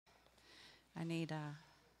I need,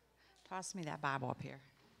 toss me that Bible up here.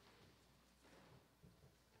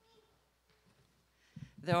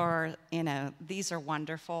 There are, these are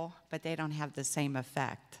wonderful, but they don't have the same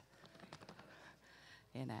effect.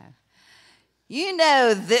 You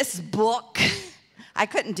know this book. I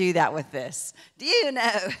couldn't do that with this. Do you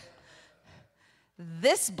know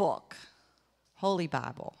this book, Holy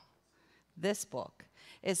Bible, this book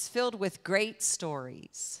is filled with great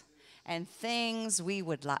stories and things we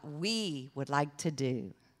would like to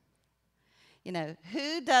do.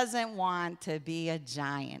 Who doesn't want to be a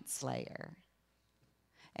giant slayer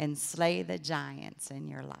and slay the giants in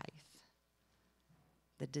your life?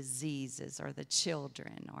 The diseases or the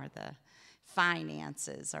children or the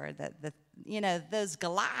finances or those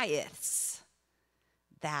Goliaths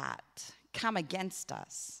that come against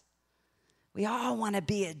us. We all want to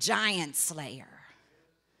be a giant slayer,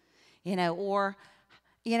 or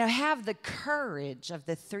have the courage of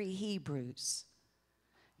the 3 Hebrews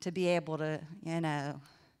to be able to,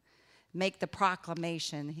 make the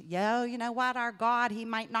proclamation, you know what, our God, he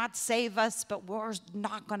might not save us, but we're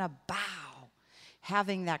not going to bow.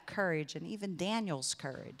 Having that courage, and even Daniel's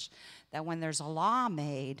courage, that when there's a law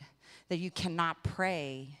made that you cannot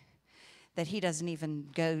pray, that he doesn't even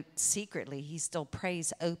go secretly. He still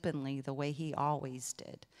prays openly the way he always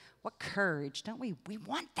did. What courage, don't we? We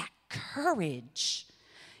want that courage,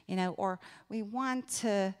 or we want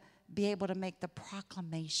to be able to make the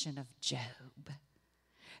proclamation of Job.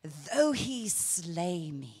 Though he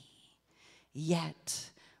slay me,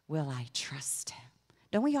 yet will I trust him.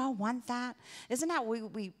 Don't we all want that? Isn't that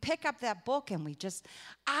we pick up that book and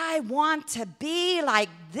I want to be like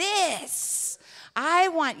this. I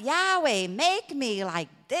want Yahweh, make me like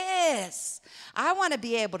this. I want to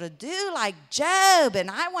be able to do like Job,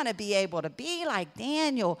 and I want to be able to be like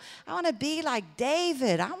Daniel. I want to be like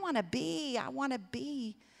David. I want to be.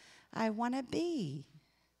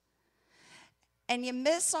 And you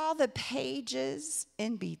miss all the pages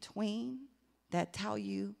in between that tell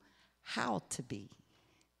you how to be.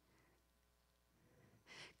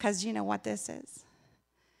 Because you know what this is?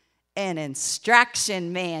 An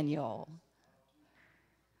instruction manual.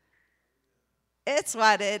 It's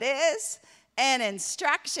what it is, an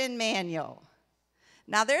instruction manual.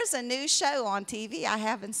 Now, there's a new show on TV. I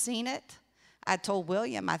haven't seen it. I told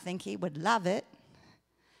William I think he would love it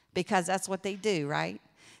because that's what they do, right?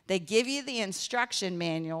 They give you the instruction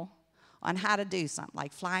manual on how to do something,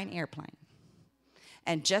 like fly an airplane.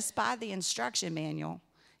 And just by the instruction manual,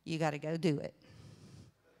 you got to go do it.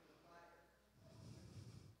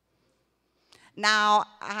 Now,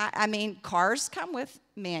 I mean, cars come with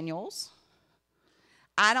manuals.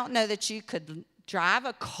 I don't know that you could drive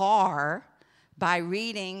a car by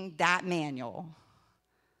reading that manual.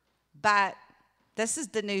 But this is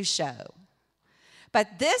the new show.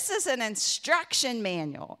 But this is an instruction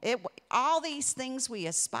manual. All these things we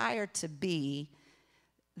aspire to be,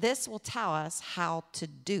 this will tell us how to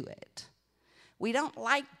do it. We don't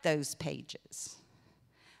like those pages.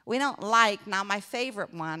 We don't like, now my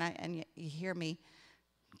favorite one, and you hear me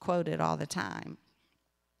quote it all the time,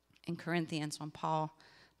 in Corinthians when Paul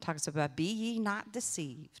talks about, be ye not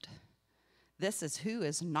deceived. This is who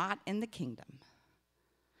is not in the kingdom,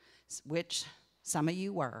 which some of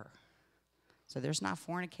you were. So there's not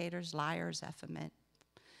fornicators, liars, effeminate,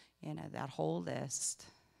 that whole list.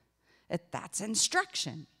 That's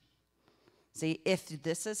instruction. See, if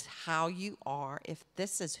this is how you are, if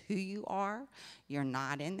this is who you are, you're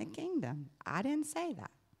not in the kingdom. I didn't say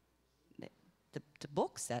that. The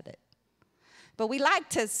book said it. But we like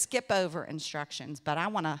to skip over instructions, but I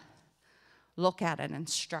want to look at an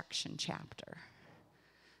instruction chapter.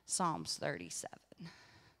 Psalms 37.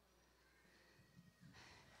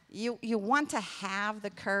 You want to have the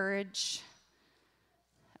courage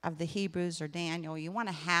of the Hebrews or Daniel. You want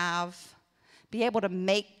to be able to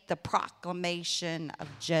make the proclamation of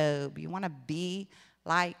Job. You want to be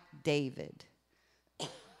like David.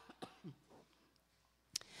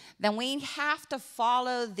 Then we have to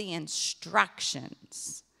follow the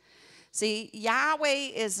instructions. See, Yahweh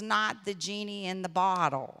is not the genie in the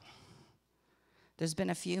bottle. There's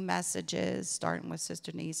been a few messages, starting with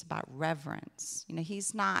Sister Denise, about reverence.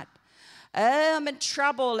 He's not, oh, I'm in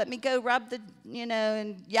trouble. Let me go rub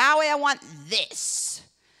and Yahweh, I want this.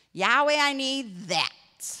 Yahweh, I need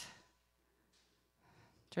that.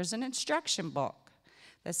 There's an instruction book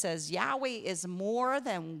that says Yahweh is more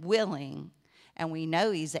than willing, and we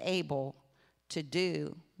know he's able to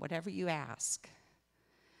do whatever you ask.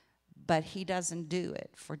 But he doesn't do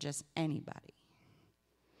it for just anybody.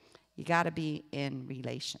 You got to be in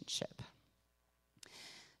relationship.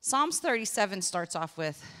 Psalms 37 starts off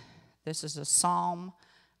with, this is a psalm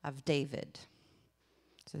of David.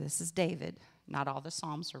 So this is David. Not all the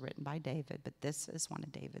Psalms are written by David, but this is one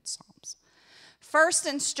of David's Psalms. First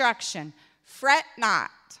instruction, fret not.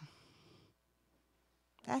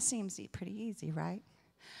 That seems pretty easy, right?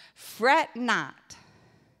 Fret not.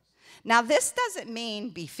 Now, this doesn't mean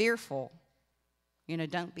be fearful.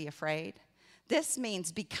 Don't be afraid. This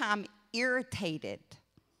means become irritated.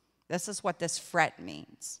 This is what this fret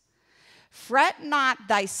means. Fret not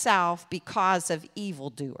thyself because of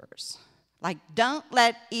evildoers. Like, don't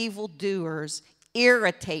let evildoers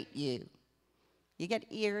irritate you. You get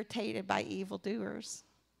irritated by evildoers?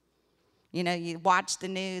 You watch the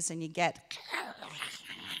news and you get,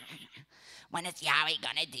 when is Yahweh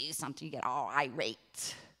going to do something? You get all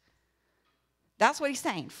irate. That's what he's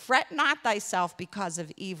saying. Fret not thyself because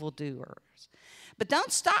of evildoers. But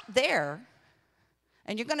don't stop there.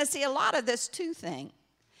 And you're going to see a lot of this too thing.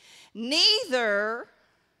 Neither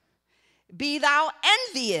be thou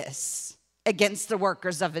envious against the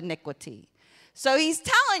workers of iniquity. So he's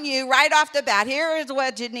telling you right off the bat, here is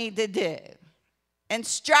what you need to do.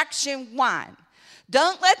 Instruction 1.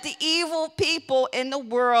 Don't let the evil people in the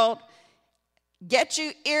world get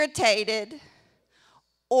you irritated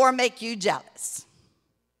or make you jealous.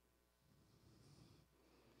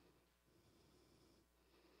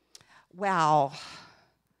 Well,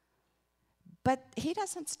 but he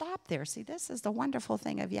doesn't stop there. See, this is the wonderful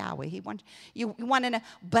thing of Yahweh. You want to know,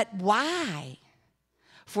 but why?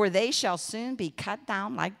 For they shall soon be cut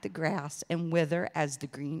down like the grass and wither as the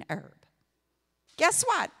green herb. Guess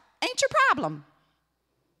what? Ain't your problem.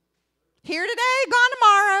 Here today, gone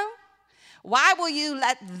tomorrow. Why will you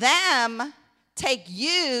let them take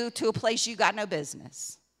you to a place you got no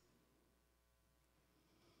business?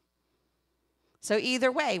 So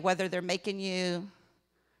either way, whether they're making you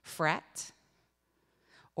fret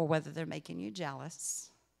or whether they're making you jealous,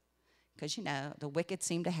 because, the wicked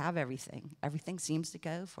seem to have everything. Everything seems to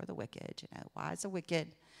go for the wicked. Why is the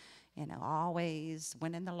wicked, always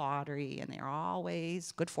winning the lottery, and they're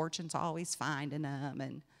always, good fortune's always finding them.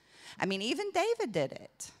 And, even David did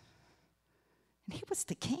it. And he was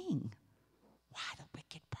the king. Why the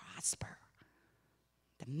wicked prosper?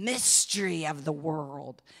 The mystery of the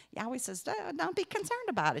world. Yahweh says, don't be concerned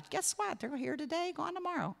about it. Guess what? They're here today, gone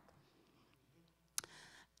tomorrow.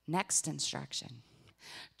 Next instruction.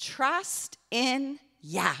 Trust in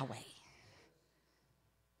Yahweh.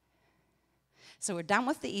 So we're done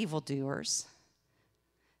with the evildoers.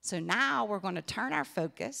 So now we're going to turn our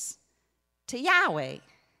focus to Yahweh.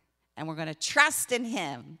 And we're going to trust in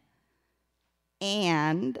him.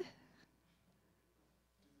 And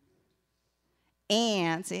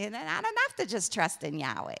see, not enough to just trust in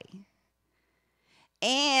Yahweh.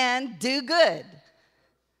 And do good.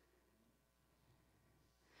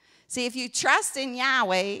 See, if you trust in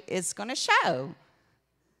Yahweh, it's going to show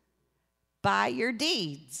by your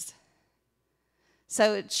deeds.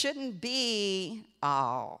 So it shouldn't be,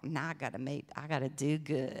 now I got to do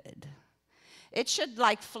good. It should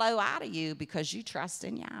flow out of you because you trust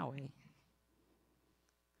in Yahweh.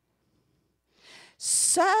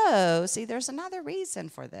 So, see, there's another reason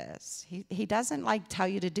for this. He doesn't tell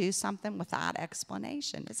you to do something without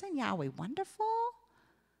explanation. Isn't Yahweh wonderful?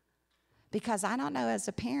 Because I don't know as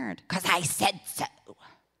a parent, because I said so.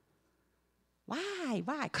 Why?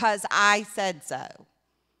 Because I said so.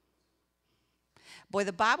 Boy,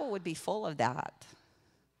 the Bible would be full of that.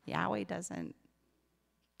 Yahweh doesn't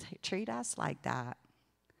treat us like that.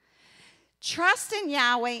 Trust in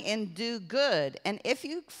Yahweh and do good. And if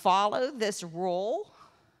you follow this rule,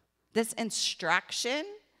 this instruction,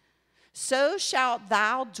 so shalt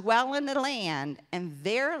thou dwell in the land, and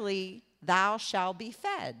verily thou shalt be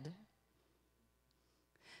fed.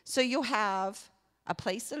 So you'll have a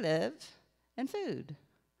place to live and food.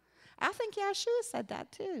 I think Yahshua said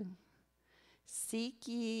that too. Seek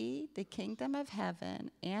ye the kingdom of heaven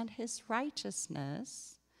and his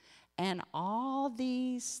righteousness, and all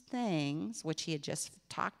these things, which he had just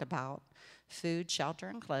talked about, food, shelter,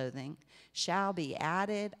 and clothing, shall be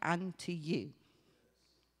added unto you.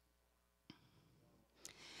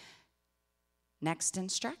 Next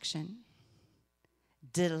instruction.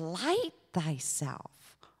 Delight thyself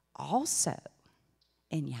also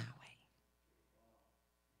in Yahweh.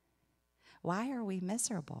 Why are we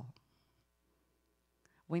miserable?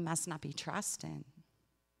 We must not be trusting.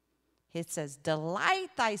 It says, delight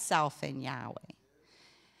thyself in Yahweh,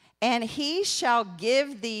 and he shall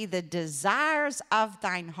give thee the desires of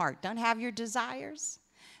thine heart. Don't have your desires,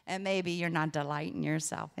 and maybe you're not delighting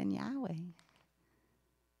yourself in Yahweh.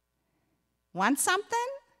 Want something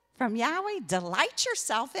from Yahweh? Delight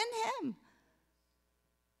yourself in him.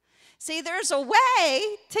 See, there's a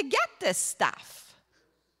way to get this stuff.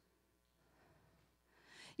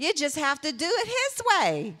 You just have to do it his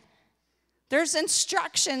way. There's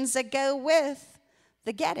instructions that go with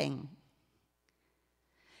the getting.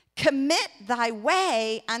 Commit thy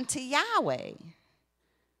way unto Yahweh.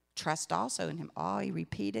 Trust also in him. Oh, he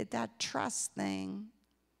repeated that trust thing.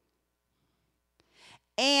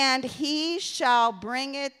 And he shall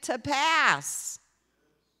bring it to pass.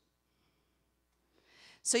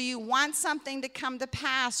 So you want something to come to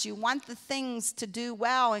pass. You want the things to do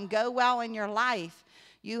well and go well in your life.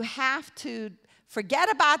 You have to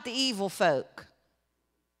forget about the evil folk.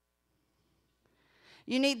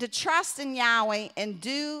 You need to trust in Yahweh and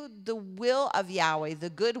do the will of Yahweh,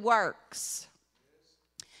 the good works.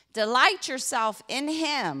 Delight yourself in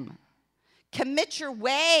him. Commit your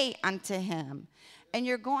way unto him. And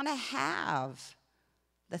you're going to have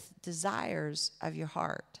the desires of your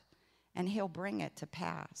heart. And he'll bring it to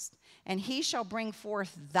pass. And he shall bring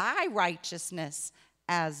forth thy righteousness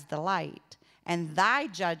as the light, and thy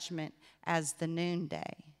judgment as the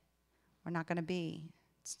noonday. We're not going to be.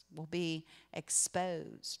 We'll be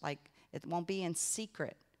exposed. Like, it won't be in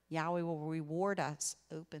secret. Yahweh will reward us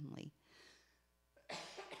openly.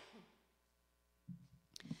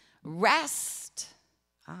 Rest.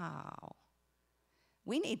 Oh,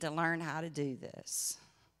 we need to learn how to do this.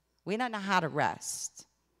 We don't know how to rest.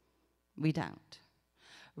 We don't.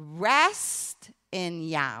 Rest in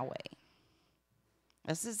Yahweh.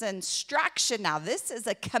 This is instruction now. This is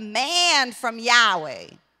a command from Yahweh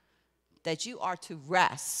that you are to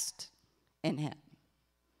rest in him.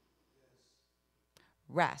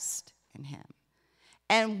 Rest in him.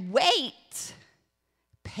 And wait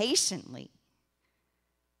patiently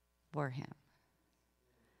for him.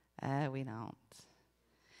 We don't.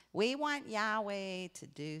 We want Yahweh to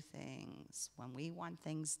do things when we want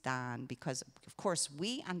things done because, of course,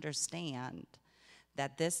 we understand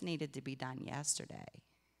that this needed to be done yesterday.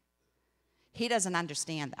 He doesn't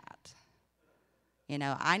understand that. You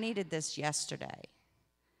know, I needed this yesterday.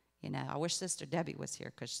 You know, I wish Sister Debbie was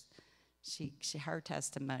here because she her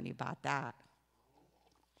testimony about that.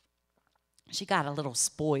 She got a little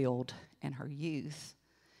spoiled in her youth,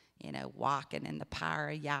 you know, walking in the power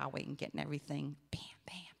of Yahweh and getting everything bam,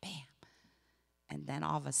 bam, bam. And then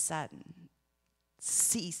all of a sudden,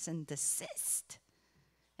 cease and desist.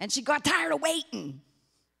 And she got tired of waiting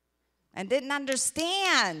and didn't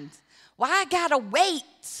understand why I gotta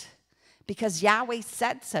wait. Because Yahweh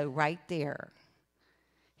said so right there.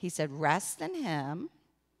 He said, rest in him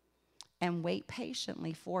and wait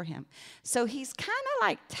patiently for him. So he's kind of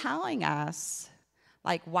like telling us,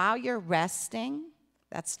 like while you're resting,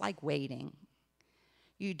 that's like waiting.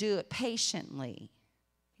 You do it patiently.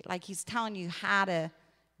 Like he's telling you how to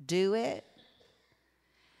do it.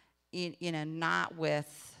 You know, not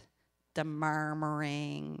with the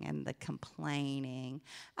murmuring and the complaining.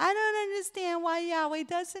 I don't understand why Yahweh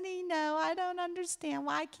doesn't he know? I don't understand.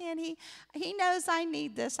 Why can't he? He knows I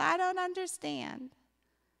need this. I don't understand.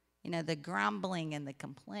 You know, the grumbling and the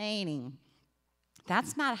complaining.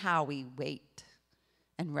 That's not how we wait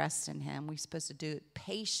and rest in him. We're supposed to do it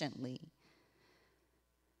patiently.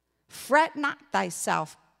 Fret not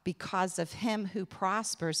thyself because of him who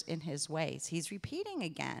prospers in his ways. He's repeating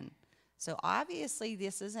again. So obviously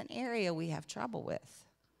this is an area we have trouble with.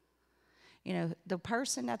 You know, the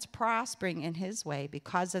person that's prospering in his way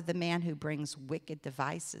because of the man who brings wicked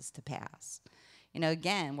devices to pass. You know,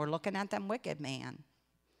 again, we're looking at them wicked man.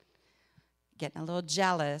 Getting a little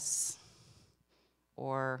jealous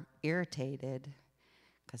or irritated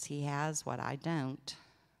because he has what I don't.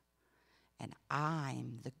 And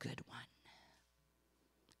I'm the good one.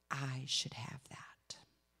 I should have that.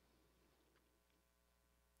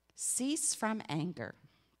 Cease from anger.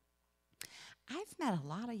 I've met a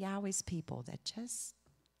lot of Yahweh's people that just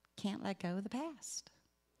can't let go of the past.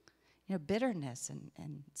 You know, bitterness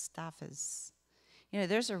and stuff is, you know,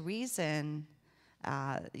 there's a reason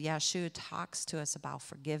Yahshua talks to us about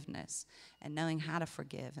forgiveness and knowing how to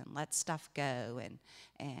forgive and let stuff go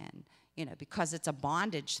and you know, because it's a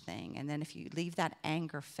bondage thing. And then if you leave that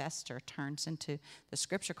anger fester, it turns into, the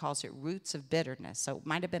scripture calls it roots of bitterness. So it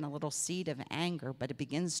might have been a little seed of anger, but it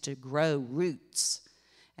begins to grow roots.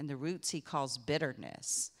 And the roots he calls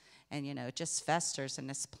bitterness. And, you know, it just festers, and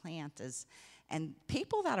this plant is, and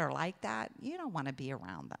people that are like that, you don't want to be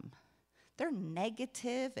around them. They're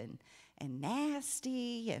negative and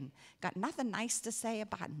nasty and got nothing nice to say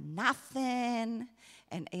about nothing.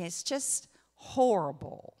 And it's just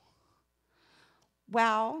horrible.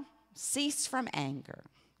 Well, cease from anger.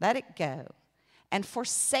 Let it go. And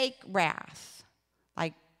forsake wrath.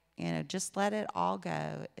 Like, you know, just let it all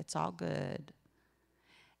go. It's all good.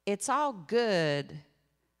 It's all good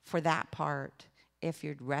for that part if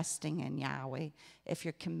you're resting in Yahweh, if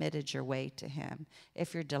you're committed your way to him,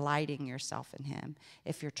 if you're delighting yourself in him,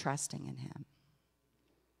 if you're trusting in him.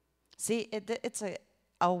 See, it's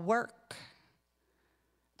a work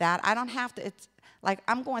that I don't have to, it's like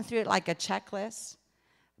I'm going through it like a checklist.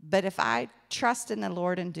 But if I trust in the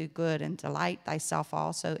Lord and do good and delight thyself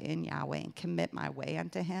also in Yahweh and commit my way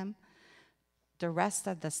unto him, the rest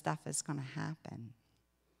of the stuff is going to happen.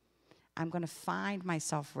 I'm going to find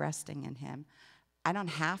myself resting in him. I don't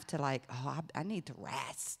have to I need to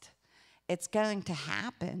rest. It's going to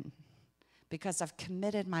happen because I've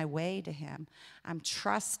committed my way to him. I'm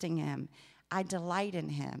trusting him. I delight in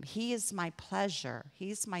him. He is my pleasure.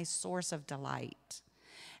 He's my source of delight.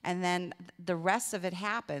 And then the rest of it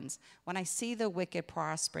happens. When I see the wicked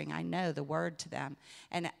prospering, I know the word to them.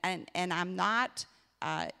 And I'm not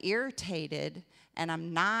irritated, and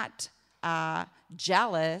I'm not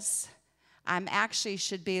jealous. I'm actually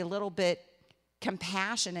should be a little bit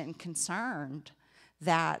compassionate and concerned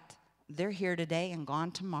that they're here today and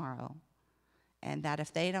gone tomorrow. And that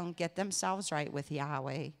if they don't get themselves right with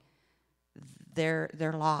Yahweh,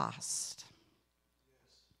 they're lost.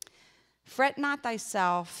 Fret not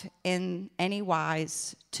thyself in any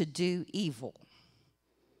wise to do evil.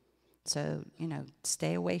 So,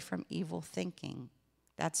 stay away from evil thinking.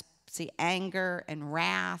 Anger and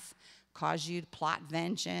wrath cause you to plot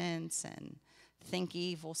vengeance and think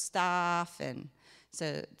evil stuff. And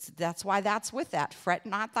so that's why that's with that. Fret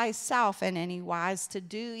not thyself in any wise to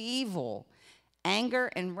do evil. Anger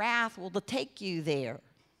and wrath will take you there.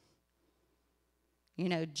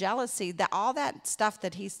 Jealousy, all that stuff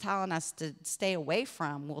that he's telling us to stay away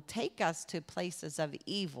from will take us to places of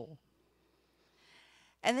evil.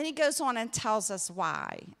 And then he goes on and tells us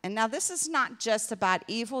why. And now this is not just about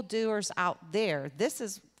evildoers out there. This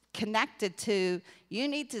is connected to you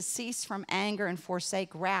need to cease from anger and forsake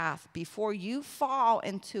wrath before you fall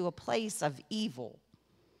into a place of evil.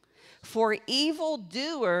 For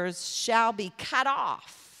evildoers shall be cut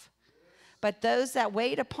off. But those that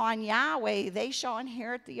wait upon Yahweh, they shall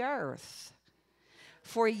inherit the earth.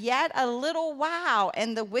 For yet a little while,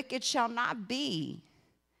 and the wicked shall not be.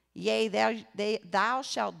 Yea, thou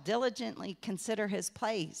shalt diligently consider his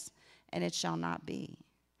place, and it shall not be.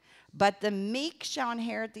 But the meek shall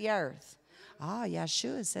inherit the earth.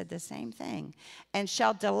 Yahshua said the same thing. And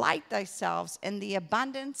shall delight thyself in the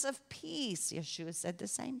abundance of peace. Yahshua said the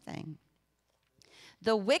same thing.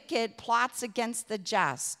 The wicked plots against the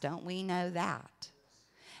just. Don't we know that?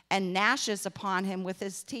 And gnashes upon him with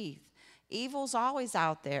his teeth. Evil's always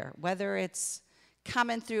out there, whether it's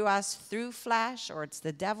coming through us through flesh or it's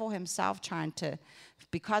the devil himself trying to,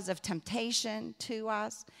 because of temptation to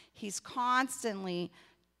us, he's constantly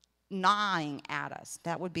gnawing at us.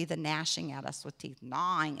 That would be the gnashing at us with teeth,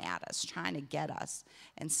 gnawing at us, trying to get us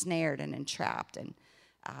ensnared and entrapped, and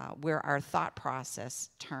where our thought process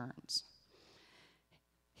turns.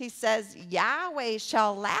 He says, Yahweh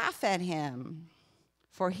shall laugh at him,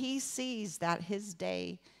 for he sees that his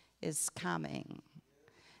day is coming.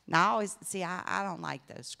 Now, I don't like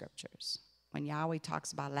those scriptures. When Yahweh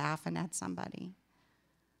talks about laughing at somebody,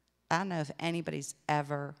 I don't know if anybody's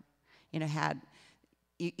ever, had,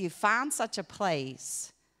 you found such a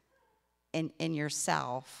place in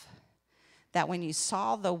yourself that when you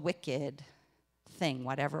saw the wicked thing,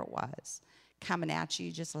 whatever it was, coming at you,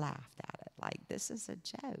 you just laughed at it. Like, this is a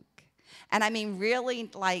joke. And I mean, really,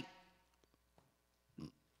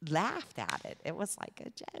 laughed at it. It was like a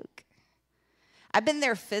joke. I've been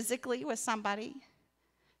there physically with somebody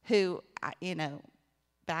who,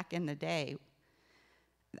 back in the day,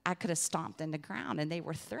 I could have stomped in the ground and they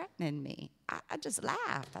were threatening me. I just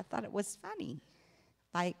laughed. I thought it was funny.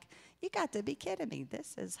 Like, you got to be kidding me.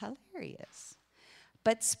 This is hilarious.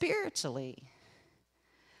 But spiritually,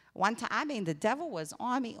 one time, the devil was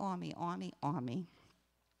on me.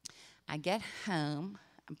 I get home.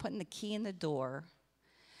 I'm putting the key in the door.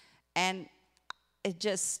 And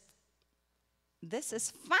this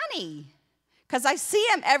is funny. Because I see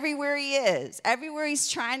him everywhere he is. Everywhere he's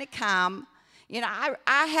trying to come.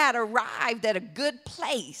 I had arrived at a good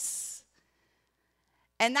place.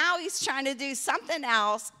 And now he's trying to do something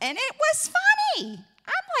else. And it was funny.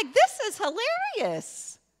 I'm like, this is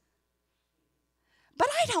hilarious. But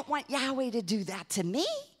I don't want Yahweh to do that to me.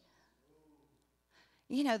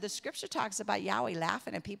 The scripture talks about Yahweh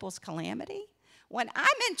laughing at people's calamity. When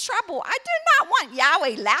I'm in trouble, I do not want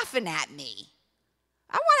Yahweh laughing at me.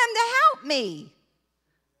 I want him to help me.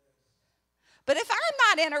 But if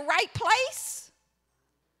I'm not in a right place,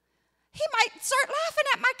 he might start laughing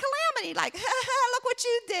at my calamity like, look what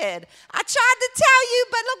you did. I tried to tell you,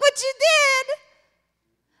 but look what you did.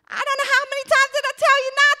 I don't know how many times did I tell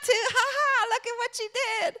you not to. Ha ha, look at what you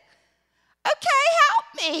did. Okay, help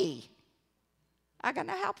me. I got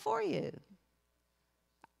no help for you.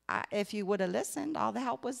 If you would have listened, all the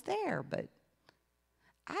help was there. But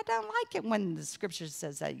I don't like it when the scripture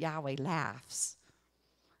says that Yahweh laughs.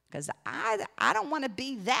 Because I don't want to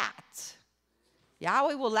be that.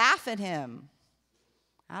 Yahweh will laugh at him.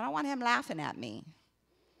 I don't want him laughing at me.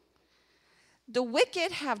 The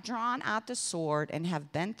wicked have drawn out the sword and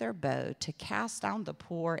have bent their bow to cast down the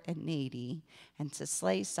poor and needy and to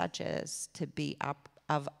slay such as to be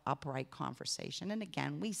of upright conversation. And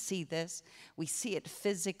again, we see this. We see it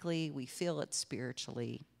physically. We feel it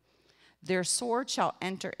spiritually. Their sword shall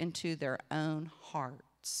enter into their own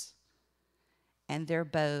hearts, and their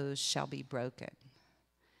bows shall be broken.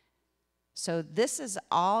 So this is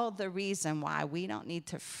all the reason why we don't need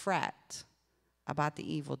to fret about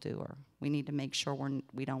the evildoer. We need to make sure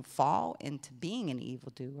we don't fall into being an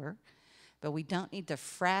evildoer, but we don't need to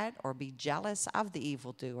fret or be jealous of the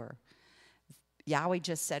evildoer. Yahweh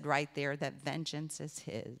just said right there that vengeance is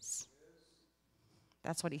his.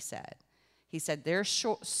 That's what he said. He said their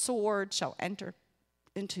sword shall enter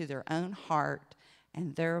into their own heart,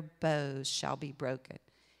 and their bows shall be broken.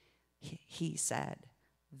 He said,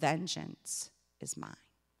 vengeance is mine.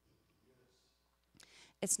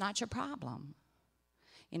 It's not your problem.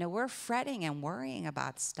 You know, we're fretting and worrying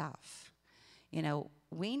about stuff. You know,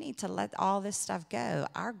 we need to let all this stuff go.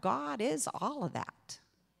 Our God is all of that.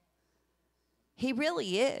 He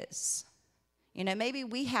really is. You know, maybe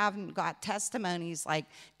we haven't got testimonies like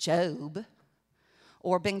Job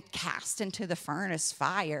or been cast into the furnace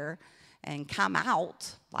fire and come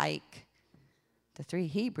out like the 3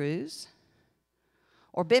 Hebrews,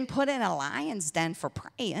 or been put in a lion's den for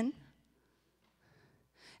praying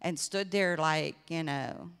and stood there like, you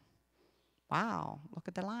know, wow, look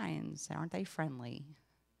at the lions. Aren't they friendly?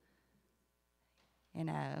 You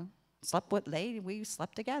know, we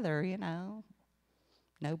slept together, you know,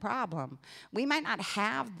 no problem. We might not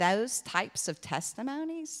have those types of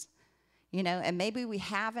testimonies, you know, and maybe we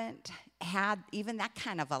haven't had even that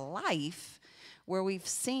kind of a life where we've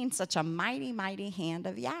seen such a mighty, mighty hand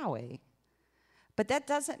of Yahweh. But that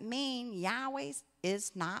doesn't mean Yahweh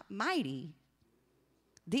is not mighty.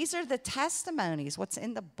 These are the testimonies. What's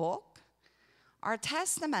in the book are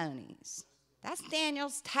testimonies. That's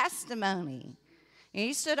Daniel's testimony. And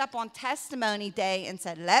he stood up on testimony day and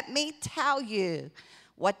said, let me tell you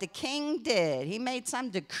what the king did. He made some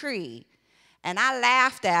decree, and I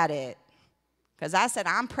laughed at it because I said,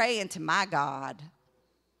 I'm praying to my God.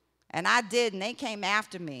 And I did, and they came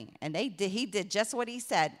after me. And he did just what he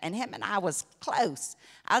said. And him and I was close.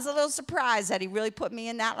 I was a little surprised that he really put me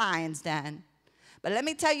in that lion's den. But let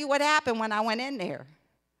me tell you what happened when I went in there.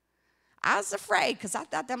 I was afraid because I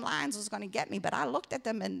thought them lions was going to get me. But I looked at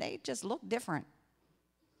them, and they just looked different.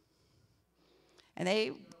 And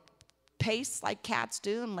they paced like cats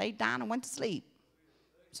do and laid down and went to sleep.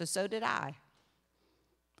 So did I.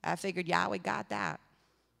 I figured Yahweh got that.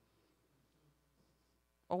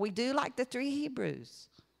 Or we do like the 3 Hebrews.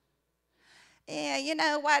 Yeah, you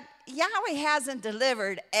know what? Yahweh hasn't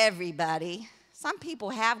delivered everybody. Some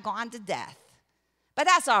people have gone to death. But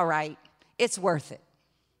that's all right. It's worth it.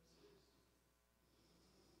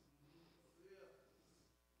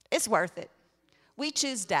 It's worth it. We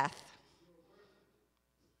choose death.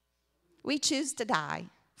 We choose to die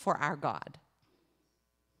for our God.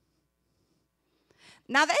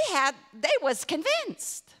 Now they was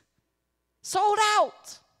convinced, sold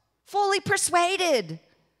out, fully persuaded.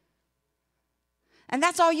 And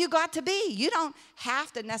that's all you got to be. You don't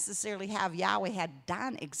have to necessarily have Yahweh had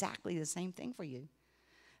done exactly the same thing for you.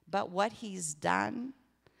 But what he's done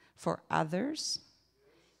for others,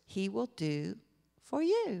 he will do for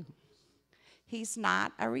you. He's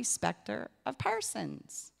not a respecter of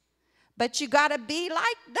persons. But you got to be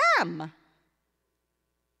like them.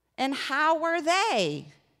 And how were they?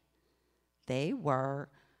 They were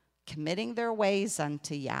committing their ways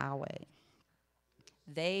unto Yahweh.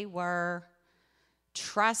 They were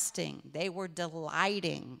trusting. They were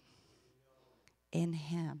delighting in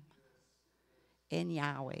him, in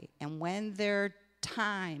Yahweh. And when their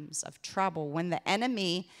times of trouble, when the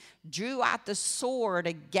enemy drew out the sword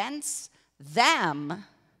against them,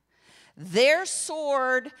 their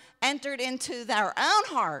sword entered into their own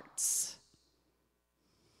hearts,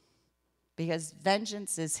 because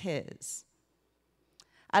vengeance is his.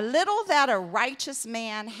 A little that a righteous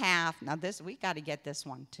man hath. Now we got to get this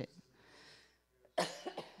one too.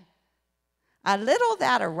 A little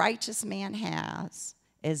that a righteous man has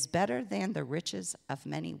is better than the riches of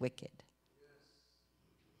many wicked.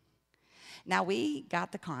 Now we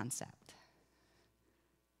got the concept.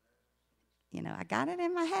 I got it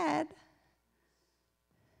in my head.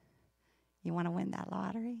 You want to win that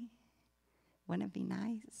lottery? Wouldn't it be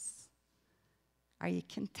nice? Are you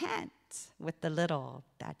content with the little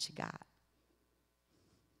that you got?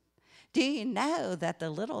 Do you know that the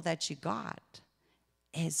little that you got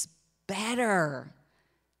is better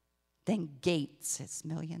than Gates'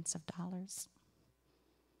 millions of dollars?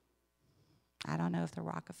 I don't know if the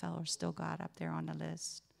Rockefellers still got up there on the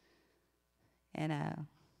list.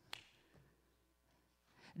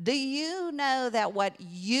 Do you know that what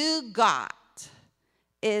you got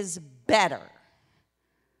is better?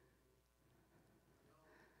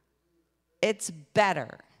 It's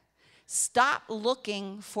better. Stop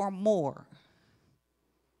looking for more.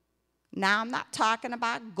 Now, I'm not talking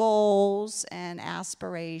about goals and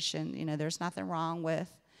aspiration. There's nothing wrong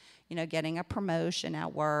with, getting a promotion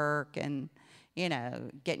at work and,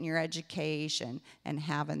 getting your education and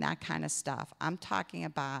having that kind of stuff. I'm talking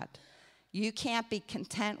about you can't be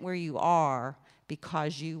content where you are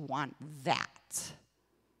because you want that.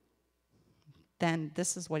 Then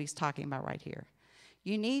this is what he's talking about right here.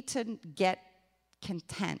 You need to get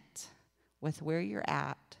content with where you're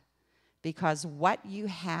at, because what you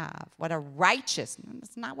have, what a righteous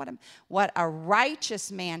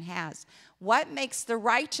man has. What makes the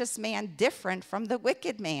righteous man different from the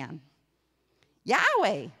wicked man?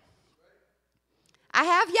 Yahweh. I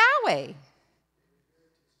have Yahweh.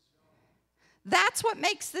 That's what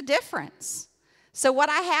makes the difference. So what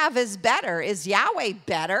I have is better. Is Yahweh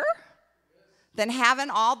better than having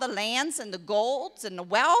all the lands and the golds and the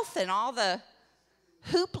wealth and all the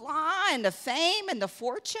hoopla and the fame and the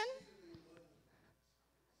fortune?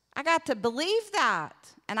 I got to believe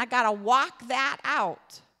that, and I got to walk that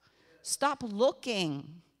out. Stop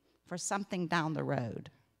looking for something down the road.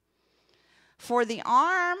 For the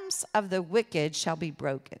arms of the wicked shall be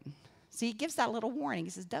broken. See, he gives that little warning.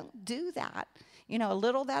 He says, don't do that. A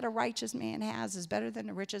little that a righteous man has is better than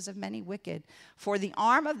the riches of many wicked. For the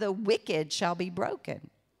arm of the wicked shall be broken.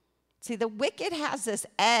 See, the wicked has this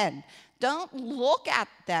end. Don't look at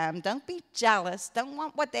them. Don't be jealous. Don't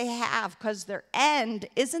want what they have, because their end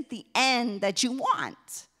isn't the end that you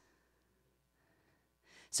want.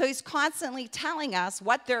 So he's constantly telling us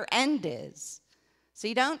what their end is. So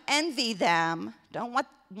you don't envy them. Don't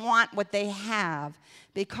want what they have,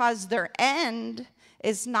 because their end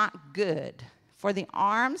is not good. For the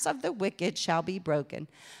arms of the wicked shall be broken,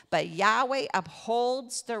 but Yahweh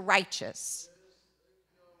upholds the righteous.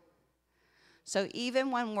 So even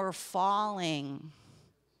when we're falling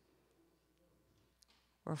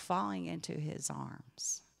into his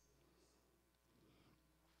arms.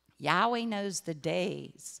 Yahweh knows the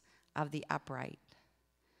days of the upright.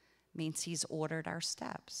 Means he's ordered our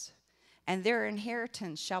steps. And their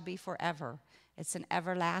inheritance shall be forever. It's an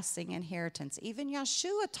everlasting inheritance. Even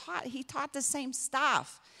Yahshua taught the same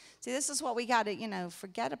stuff. See, this is what we got to,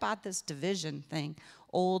 forget about this division thing,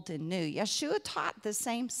 old and new. Yahshua taught the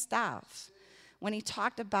same stuff when he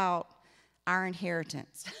talked about our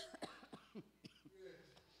inheritance.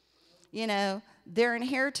 Their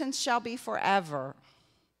inheritance shall be forever.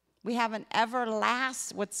 We have an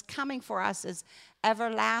everlasting, what's coming for us is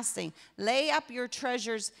everlasting. Lay up your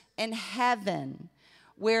treasures in heaven,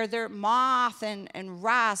 where their moth and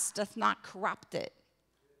rust doth not corrupt it.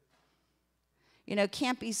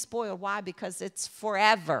 Can't be spoiled. Why? Because it's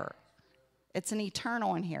forever. It's an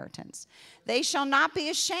eternal inheritance. They shall not be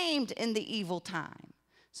ashamed in the evil time.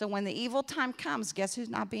 So when the evil time comes, guess who's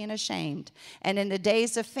not being ashamed? And in the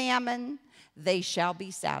days of famine, they shall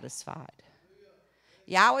be satisfied.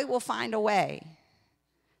 Yahweh will find a way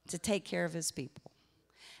to take care of his people.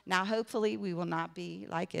 Now, hopefully, we will not be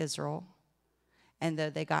like Israel. And though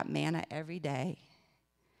they got manna every day,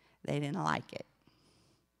 they didn't like it.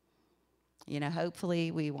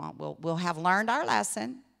 Hopefully, we'll have learned our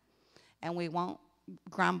lesson, and we won't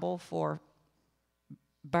grumble for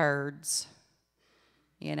birds,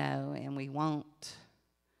 and we won't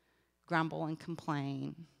grumble and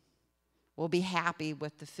complain. We'll be happy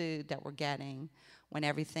with the food that we're getting when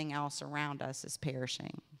everything else around us is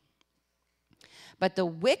perishing. But the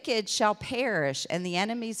wicked shall perish, and the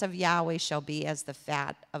enemies of Yahweh shall be as the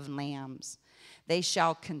fat of lambs. They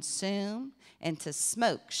shall consume, and to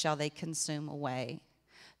smoke shall they consume away.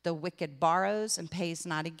 The wicked borrows and pays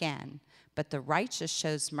not again, but the righteous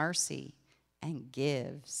shows mercy and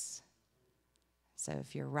gives. So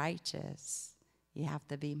if you're righteous, you have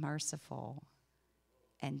to be merciful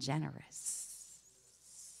and generous.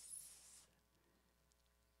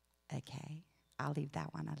 Okay, I'll leave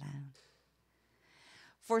that one alone.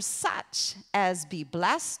 For such as be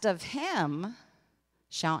blessed of him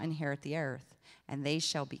shall inherit the earth, and they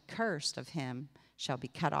shall be cursed of him shall be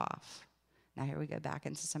cut off. Now here we go back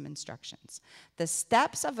into some instructions. The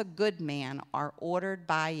steps of a good man are ordered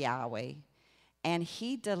by Yahweh, and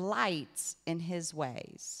he delights in his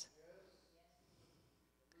ways.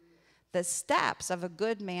 The steps of a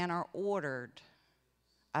good man are ordered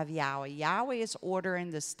of Yahweh. Yahweh is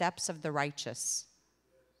ordering the steps of the righteous,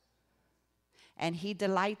 and he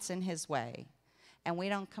delights in his way. And we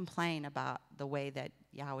don't complain about the way that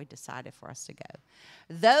Yahweh decided for us to go.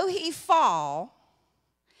 Though he fall,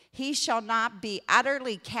 he shall not be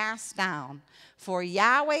utterly cast down, for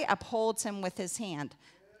Yahweh upholds him with his hand.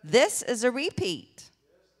 This is a repeat.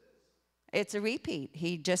 It's a repeat.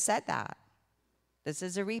 He just said that. This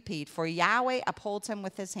is a repeat. For Yahweh upholds him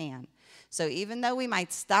with his hand. So even though we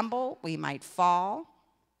might stumble, we might fall,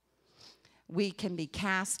 we can be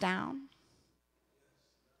cast down,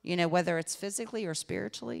 whether it's physically or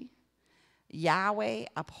spiritually, Yahweh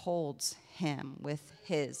upholds him with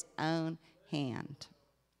his own hand.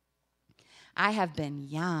 I have been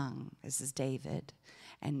young, this is David,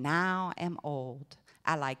 and now am old.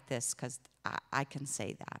 I like this because I can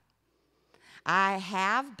say that. I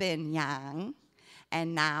have been young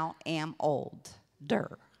and now am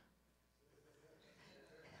older.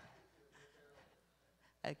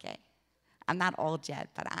 Okay. I'm not old yet,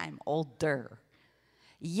 but I'm older.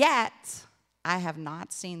 Yet I have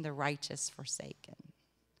not seen the righteous forsaken,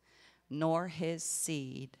 nor his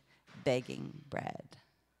seed begging bread.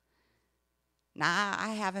 Now,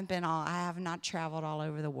 I have not traveled all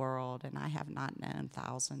over the world, and I have not known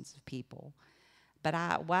thousands of people.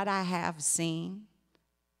 But what I have seen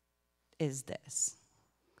is this.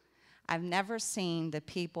 I've never seen the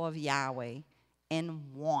people of Yahweh in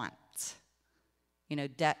want. You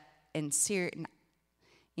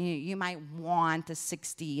might want a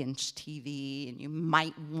 60-inch TV, and you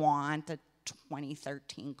might want a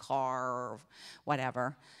 2013 car or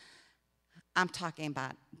whatever. I'm talking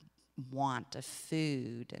about want of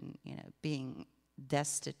food and, being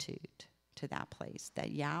destitute to that place.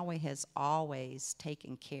 That Yahweh has always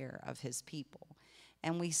taken care of his people.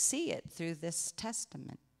 And we see it through this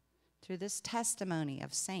testament, through this testimony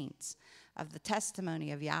of saints, of the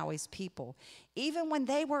testimony of Yahweh's people. Even when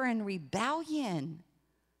they were in rebellion,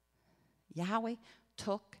 Yahweh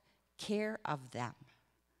took care of them.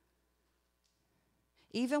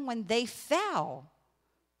 Even when they fell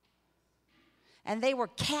and they were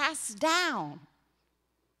cast down,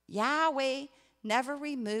 Yahweh never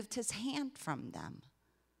removed his hand from them.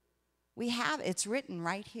 It's written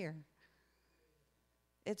right here.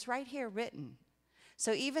 It's right here written.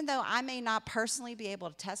 So even though I may not personally be able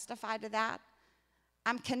to testify to that,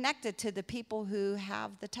 I'm connected to the people who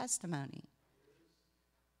have the testimony.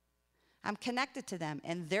 I'm connected to them,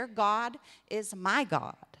 and their God is my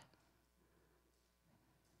God.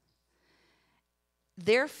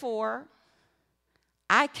 Therefore,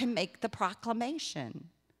 I can make the proclamation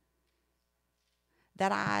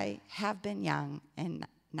that I have been young and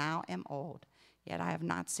now am old, yet I have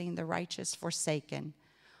not seen the righteous forsaken,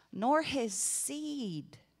 nor his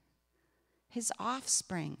seed, his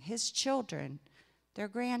offspring, his children, their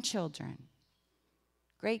grandchildren,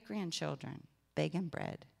 great-grandchildren, begging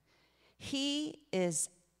bread. He is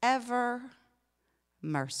ever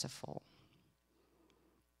merciful.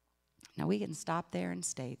 Now we can stop there and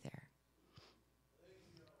stay there.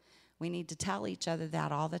 We need to tell each other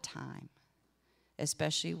that all the time,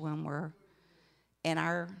 especially when we're in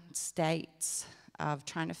our states of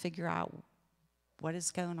trying to figure out what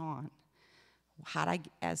is going on.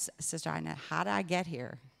 As Sister Ina, how did I get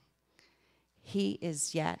here? He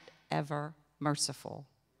is yet ever merciful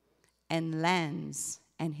and lends,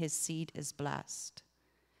 and his seed is blessed.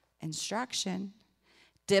 Instruction: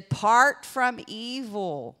 depart from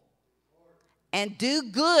evil and do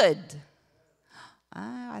good.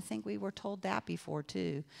 I think we were told that before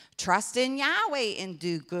too. Trust in Yahweh and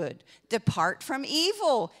do good. Depart from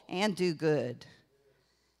evil and do good.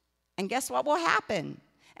 And guess what will happen?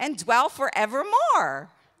 And dwell forevermore.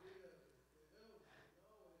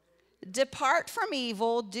 Depart from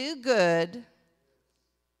evil, do good.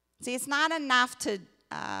 See, it's not enough to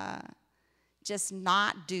just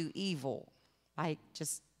not do evil. Like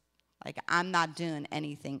I'm not doing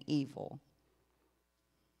anything evil.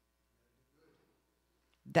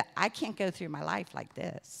 That I can't go through my life like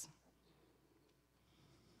this.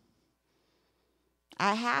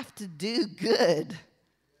 I have to do good.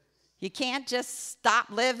 You can't just stop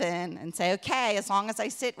living and say, okay, as long as I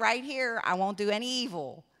sit right here, I won't do any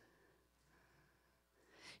evil.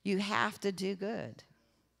 You have to do good.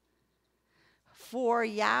 For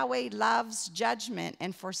Yahweh loves judgment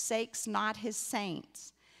and forsakes not his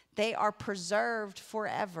saints. They are preserved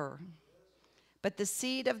forever. But the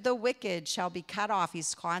seed of the wicked shall be cut off.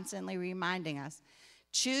 He's constantly reminding us.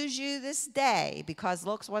 Choose you this day, because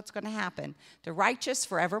look what's going to happen. The righteous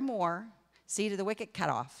forevermore, seed of the wicked cut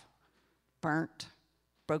off. Burnt,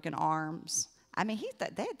 broken arms. I mean,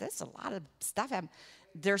 there's a lot of stuff.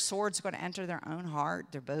 Their swords are going to enter their own heart.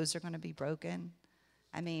 Their bows are going to be broken.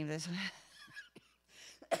 I mean, there's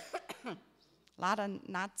a lot of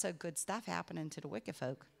not so good stuff happening to the wicked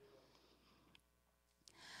folk.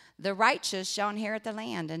 The righteous shall inherit the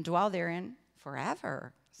land and dwell therein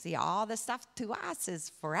forever. See, all the stuff to us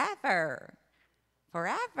is forever.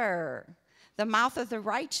 Forever. The mouth of the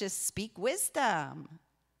righteous speak wisdom.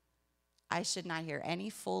 I should not hear any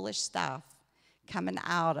foolish stuff coming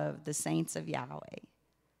out of the saints of Yahweh.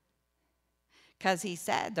 Because he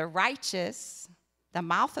said, the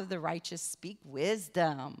mouth of the righteous speak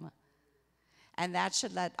wisdom. And that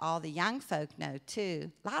should let all the young folk know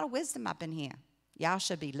too. A lot of wisdom up in here. Y'all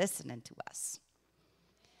should be listening to us.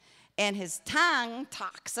 And his tongue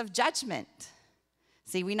talks of judgment.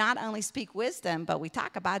 See, we not only speak wisdom, but we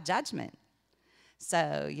talk about judgment.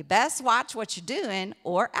 So you best watch what you're doing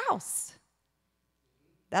or else.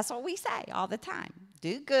 That's what we say all the time.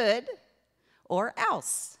 Do good or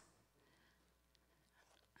else.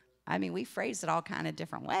 I mean, we phrase it all kind of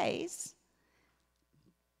different ways.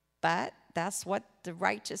 But that's what the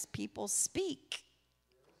righteous people speak.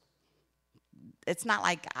 It's not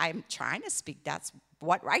like I'm trying to speak. That's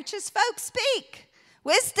what righteous folks speak.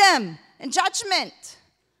 Wisdom and judgment.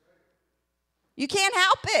 You can't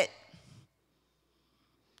help it.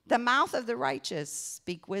 The mouth of the righteous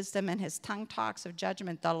speak wisdom, and his tongue talks of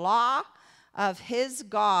judgment. The law of his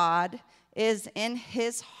God is in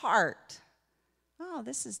his heart. Oh,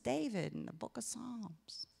 this is David in the book of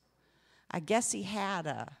Psalms. I guess he had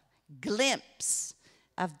a glimpse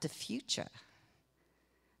of the future.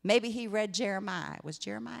 Maybe he read Jeremiah. Was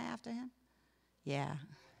Jeremiah after him? Yeah.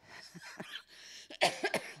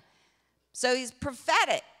 So he's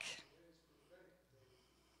prophetic.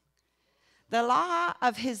 The law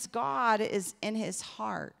of his God is in his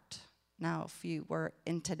heart. Now, if you were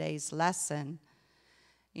in today's lesson,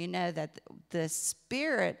 you know that the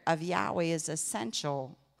Spirit of Yahweh is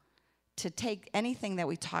essential to take anything that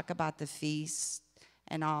we talk about, the feast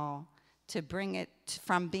and all, to bring it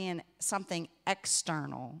from being something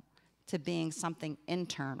external to being something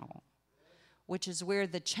internal, which is where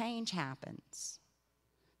the change happens.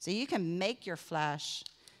 So you can make your flesh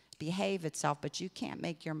behave itself, but you can't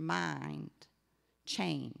make your mind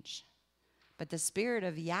change. But the Spirit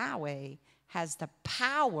of Yahweh has the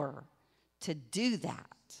power to do that.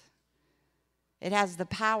 It has the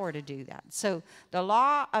power to do that. So the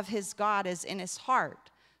law of his God is in his heart.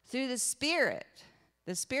 Through the Spirit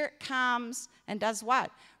comes and does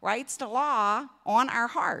what? Writes the law on our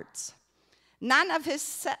hearts. None of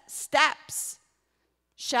his steps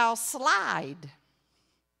shall slide.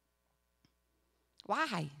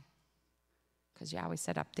 Why? Because Yahweh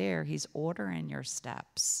said up there, he's ordering your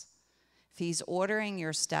steps. If he's ordering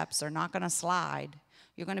your steps, they're not going to slide.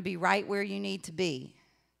 You're going to be right where you need to be.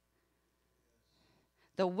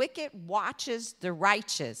 The wicked watches the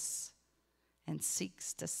righteous and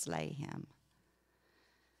seeks to slay him.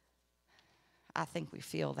 I think we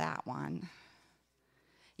feel that one.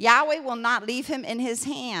 Yahweh will not leave him in his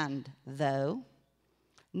hand, though,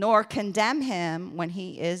 nor condemn him when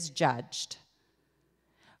he is judged.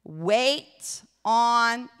 Wait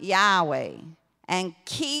on Yahweh and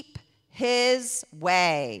keep his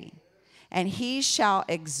way, and he shall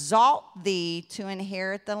exalt thee to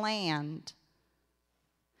inherit the land.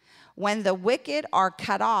 When the wicked are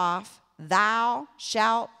cut off, thou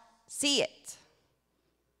shalt see it.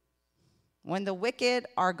 When the wicked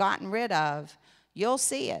are gotten rid of, you'll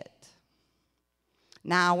see it.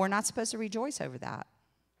 Now, we're not supposed to rejoice over that,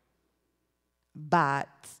 but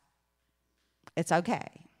it's okay.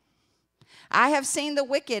 I have seen the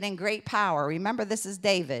wicked in great power. Remember, this is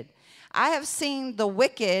David. I have seen the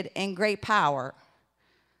wicked in great power.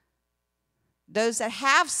 Those that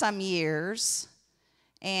have some years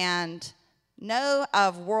and know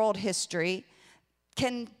of world history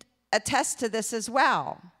can attest to this as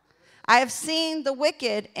well. I have seen the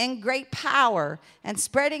wicked in great power and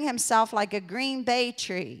spreading himself like a green bay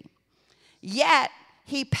tree. Yet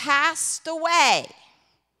he passed away,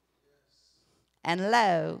 and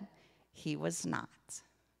lo, he was not.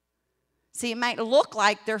 See, it might look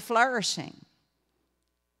like they're flourishing.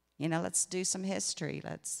 You know, let's do some history.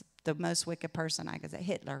 The most wicked person, I could say,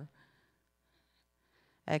 Hitler.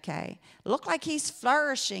 Okay? Look like he's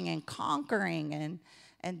flourishing and conquering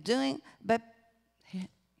and doing, but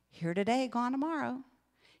here today, gone tomorrow.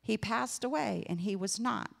 He passed away, and he was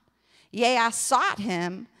not. Yea, I sought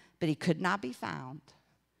him, but he could not be found.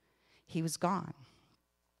 He was gone.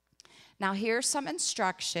 Now, here's some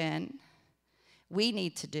instruction we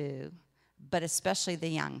need to do, but especially the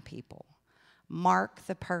young people. Mark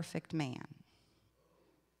the perfect man.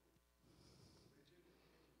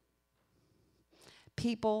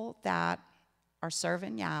 People that are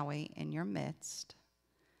serving Yahweh in your midst,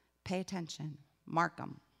 pay attention. Mark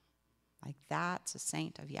them. Like, that's a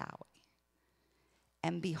saint of Yahweh.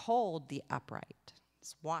 And behold the upright.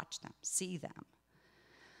 Just watch them, see them.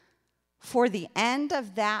 For the end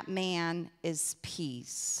of that man is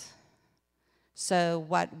peace. So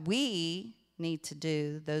what we need to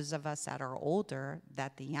do, those of us that are older,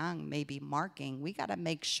 that the young may be marking, we got to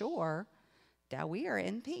make sure that we are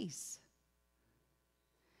in peace.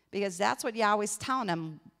 Because that's what Yahweh's telling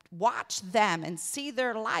them. Watch them and see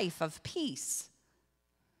their life of peace.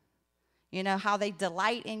 You know, how they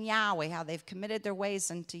delight in Yahweh, how they've committed their ways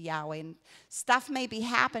unto Yahweh. And stuff may be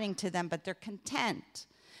happening to them, but they're content.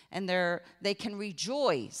 And they can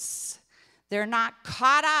rejoice. They're not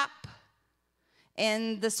caught up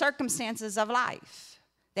in the circumstances of life.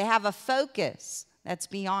 They have a focus that's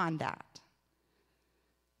beyond that.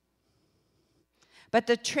 But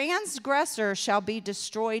the transgressor shall be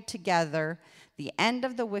destroyed together. The end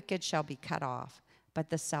of the wicked shall be cut off. But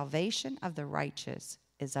the salvation of the righteous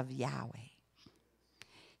is of Yahweh.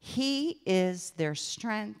 He is their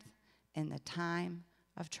strength in the time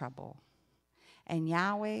of trouble. And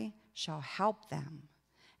Yahweh shall help them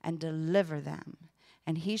and deliver them.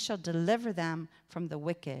 And he shall deliver them from the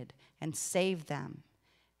wicked and save them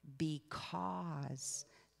because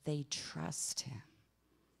they trust him.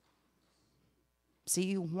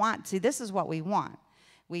 See, this is what we want.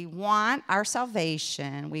 We want our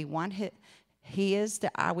salvation. We want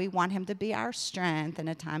we want him to be our strength in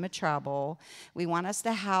a time of trouble. We want us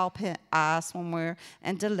to help us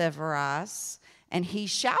and deliver us. And he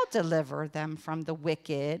shall deliver them from the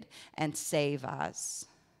wicked and save us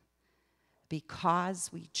because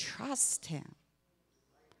we trust him.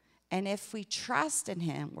 And if we trust in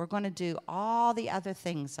him, we're going to do all the other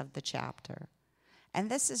things of the chapter. And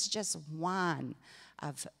this is just one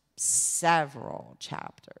of several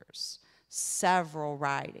chapters, several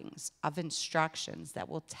writings of instructions that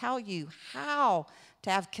will tell you how to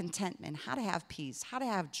have contentment, how to have peace, how to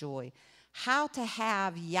have joy, how to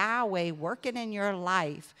have Yahweh working in your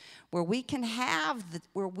life where we can have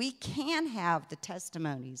the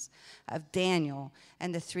testimonies of Daniel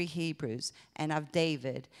and the 3 Hebrews and of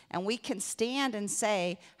David. And we can stand and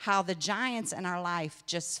say how the giants in our life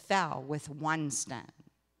just fell with one stone.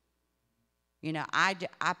 You know, I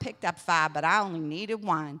picked up 5, but I only needed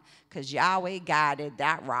 1 because Yahweh guided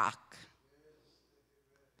that rock.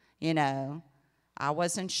 You know, I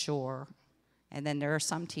wasn't sure. And then there are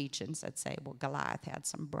some teachings that say, well, Goliath had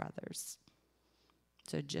some brothers.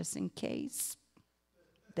 So just in case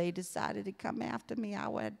they decided to come after me, I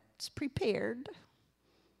was prepared.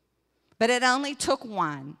 But it only took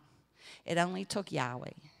 1. It only took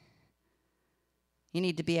Yahweh. You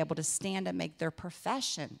need to be able to stand and make their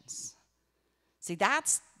professions. See,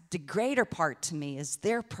 that's the greater part to me, is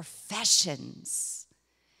their professions.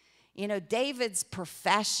 You know, David's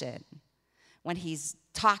profession, when he's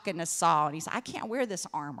talking to Saul, and he's like, I can't wear this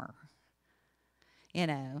armor. You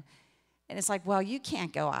know, and it's like, well, you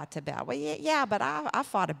can't go out to battle. Well, yeah, but I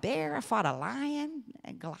fought a bear, I fought a lion,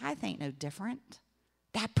 and Goliath ain't no different.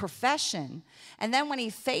 That profession. And then when he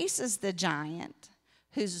faces the giant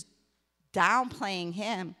who's downplaying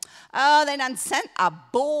him, oh, they done sent a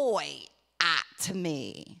boy to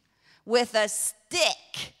me with a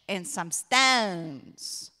stick and some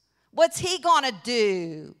stones. What's he gonna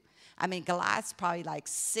do? I mean, Goliath's probably like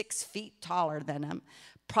 6 feet taller than him,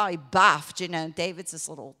 probably buffed. You know, David's this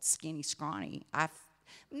little skinny, scrawny.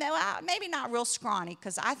 Maybe not real scrawny,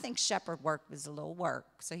 because I think shepherd work was a little work.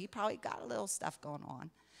 So he probably got a little stuff going on.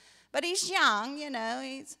 But he's young, you know,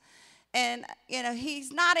 he's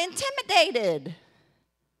not intimidated.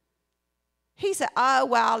 He said, oh,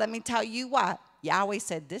 well, let me tell you what. Yahweh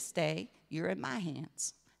said, this day, you're in my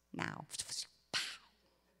hands. Now,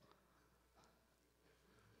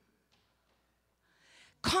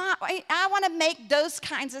 I want to make those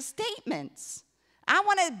kinds of statements. I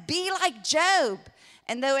want to be like Job.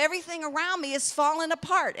 And though everything around me is falling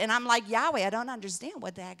apart, and I'm like, Yahweh, I don't understand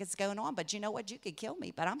what the heck is going on, but you know what? You could kill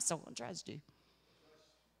me, but I'm still going to trust you.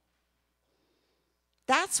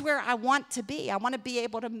 That's where I want to be. I want to be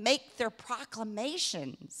able to make their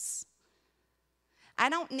proclamations. I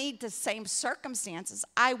don't need the same circumstances.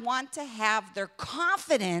 I want to have their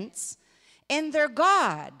confidence in their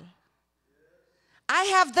God. I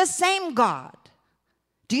have the same God.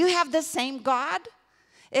 Do you have the same God?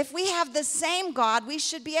 If we have the same God, we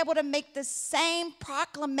should be able to make the same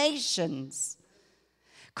proclamations,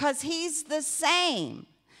 because he's the same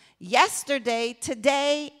yesterday,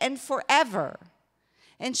 today, and forever.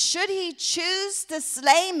 And should he choose to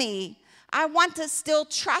slay me, I want to still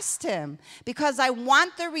trust him, because I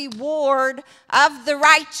want the reward of the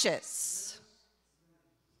righteous.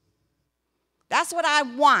 That's what I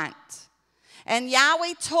want. And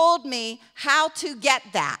Yahweh told me how to get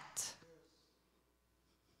that.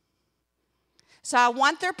 So I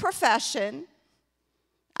want their profession.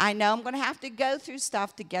 I know I'm going to have to go through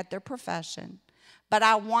stuff to get their profession, but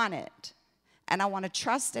I want it. And I want to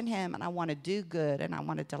trust in him, and I want to do good, and I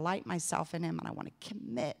want to delight myself in him, and I want to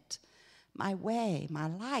commit my way, my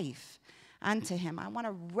life unto him. I want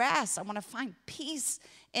to rest. I want to find peace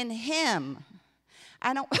in him.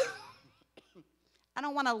 I don't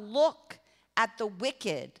want to look at the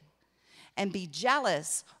wicked and be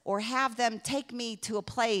jealous, or have them take me to a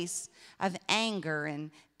place of anger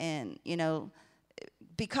and you know,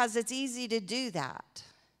 because it's easy to do that.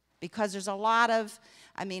 Because there's a lot of,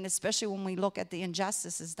 especially when we look at the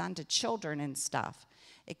injustices done to children and stuff,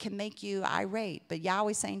 it can make you irate. But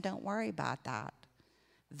Yahweh's saying, don't worry about that.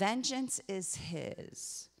 Vengeance is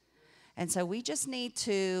his. And so we just need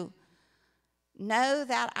to know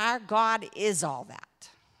that our God is all that.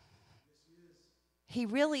 He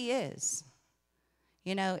really is.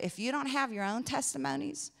 You know, if you don't have your own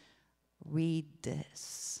testimonies, read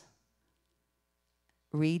this.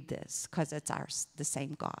 Read this, because it's the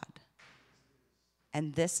same God.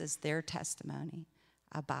 And this is their testimony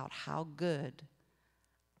about how good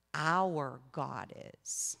our God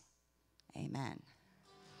is. Amen.